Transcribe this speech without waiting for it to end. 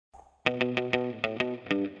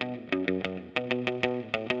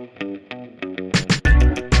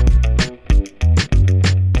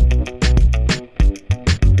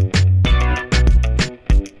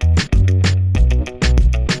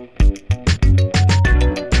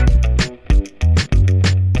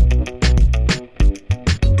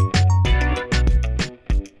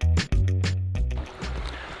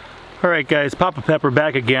Alright guys, Papa Pepper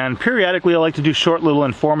back again. Periodically I like to do short little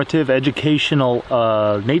informative, educational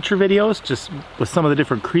nature videos, just with some of the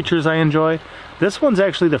different creatures I enjoy. This one's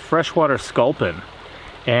actually the freshwater sculpin.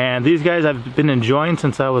 And these guys I've been enjoying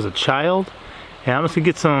since I was a child. And I'm just going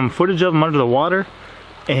to get some footage of them under the water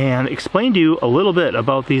and explain to you a little bit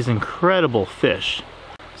about these incredible fish.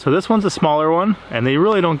 So this one's a smaller one, and they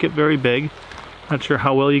really don't get very big. Not sure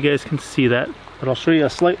how well you guys can see that, but I'll show you a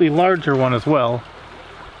slightly larger one as well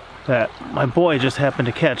that my boy just happened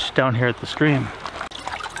to catch down here at the stream.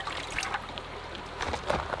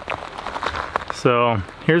 So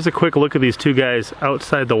here's a quick look at these two guys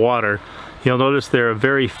outside the water. You'll notice they're a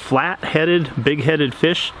very flat-headed, big-headed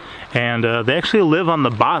fish, and they actually live on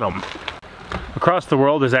the bottom. Across the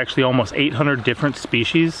world there's actually almost 800 different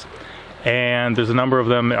species, and there's a number of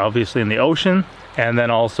them obviously in the ocean, and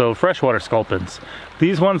then also freshwater sculpins.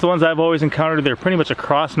 These ones, the ones I've always encountered, they're pretty much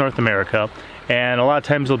across North America, and a lot of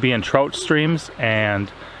times they'll be in trout streams and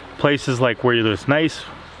places like where there's nice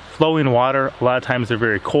flowing water. A lot of times they're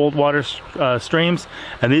very cold water streams,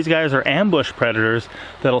 and these guys are ambush predators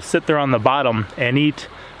that'll sit there on the bottom and eat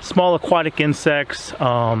small aquatic insects,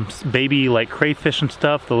 baby like crayfish and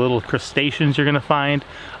stuff, the little crustaceans you're gonna find.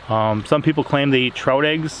 Some people claim they eat trout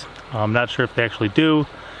eggs. I'm not sure if they actually do.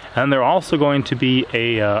 And they're also going to be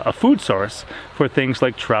a food source for things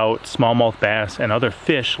like trout, smallmouth bass, and other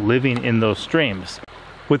fish living in those streams.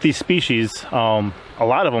 With these species, a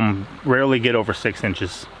lot of them rarely get over 6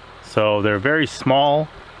 inches. So they're very small,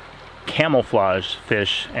 camouflage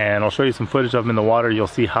fish, and I'll show you some footage of them in the water. You'll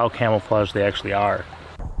see how camouflaged they actually are.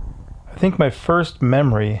 I think my first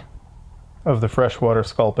memory of the freshwater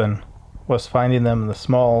sculpin was finding them in the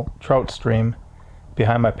small trout stream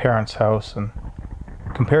behind my parents' house, and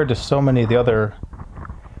compared to so many of the other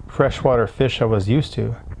freshwater fish I was used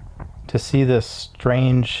to see this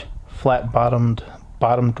strange flat-bottomed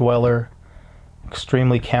bottom dweller,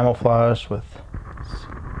 extremely camouflaged with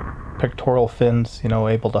pectoral fins, you know,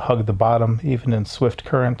 able to hug the bottom even in swift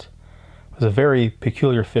current, was a very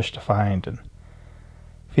peculiar fish to find. And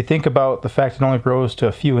if you think about the fact it only grows to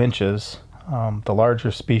a few inches, the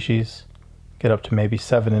larger species get up to maybe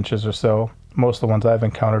 7 inches or so. Most of the ones I've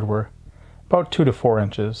encountered were about 2 to 4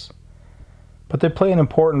 inches. But they play an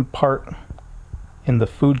important part in the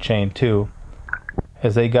food chain too,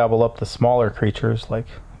 as they gobble up the smaller creatures like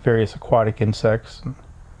various aquatic insects and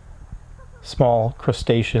small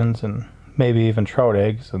crustaceans and maybe even trout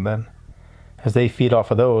eggs, and then as they feed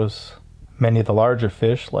off of those, many of the larger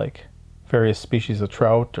fish like various species of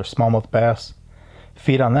trout or smallmouth bass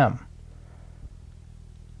feed on them.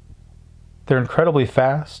 They're incredibly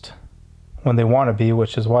fast when they want to be,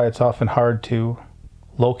 which is why it's often hard to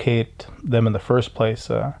locate them in the first place.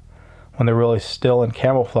 When they're really still in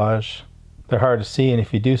camouflage, they're hard to see, and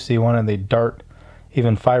if you do see one and they dart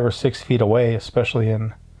even 5 or 6 feet away, especially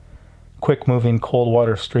in quick-moving cold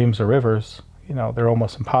water streams or rivers, you know, they're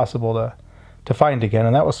almost impossible to find again.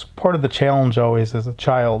 And that was part of the challenge always as a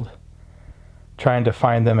child, trying to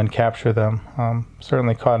find them and capture them.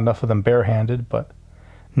 Certainly caught enough of them barehanded, but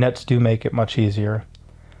nets do make it much easier.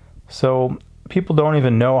 So people don't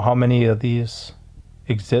even know how many of these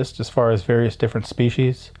exist as far as various different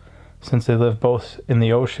species, since they live both in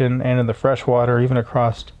the ocean and in the freshwater, even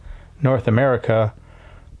across North America.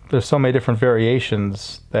 There's so many different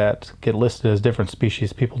variations that get listed as different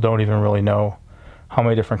species, people don't even really know how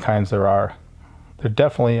many different kinds there are. They're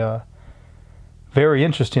definitely a very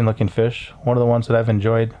interesting looking fish, one of the ones that I've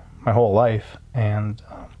enjoyed my whole life, and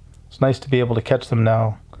it's nice to be able to catch them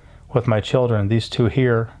now with my children. These two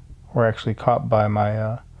here were actually caught by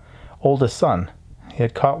my oldest son. He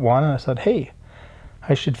had caught one, and I said, hey,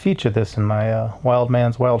 I should feature this in my Wild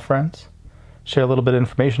Man's Wild Friends. Share a little bit of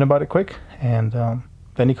information about it quick, and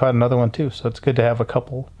then he caught another one too. So it's good to have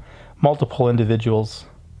multiple individuals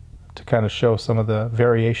to kind of show some of the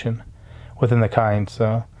variation within the kind.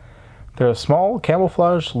 So they're a small,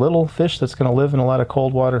 camouflaged little fish that's going to live in a lot of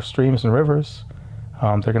cold water streams and rivers.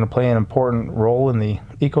 They're going to play an important role in the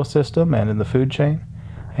ecosystem and in the food chain.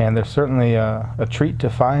 And they're certainly a treat to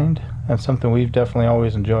find, and something we've definitely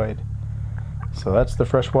always enjoyed. So that's the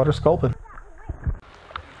freshwater sculpin.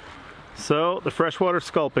 So the freshwater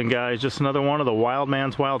sculpin, guys, just another one of the Wild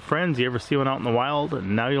Man's Wild Friends. You ever see one out in the wild,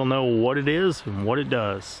 and now you'll know what it is and what it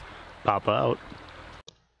does. Papa out.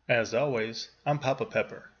 As always, I'm Papa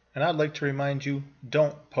Pepper, and I'd like to remind you,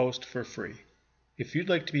 don't post for free. If you'd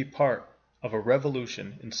like to be part of a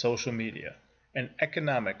revolution in social media, an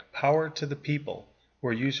economic power to the people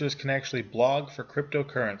where users can actually blog for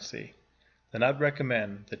cryptocurrency, then I'd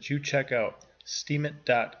recommend that you check out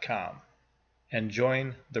steemit.com and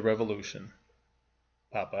join the revolution.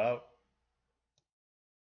 Papa out.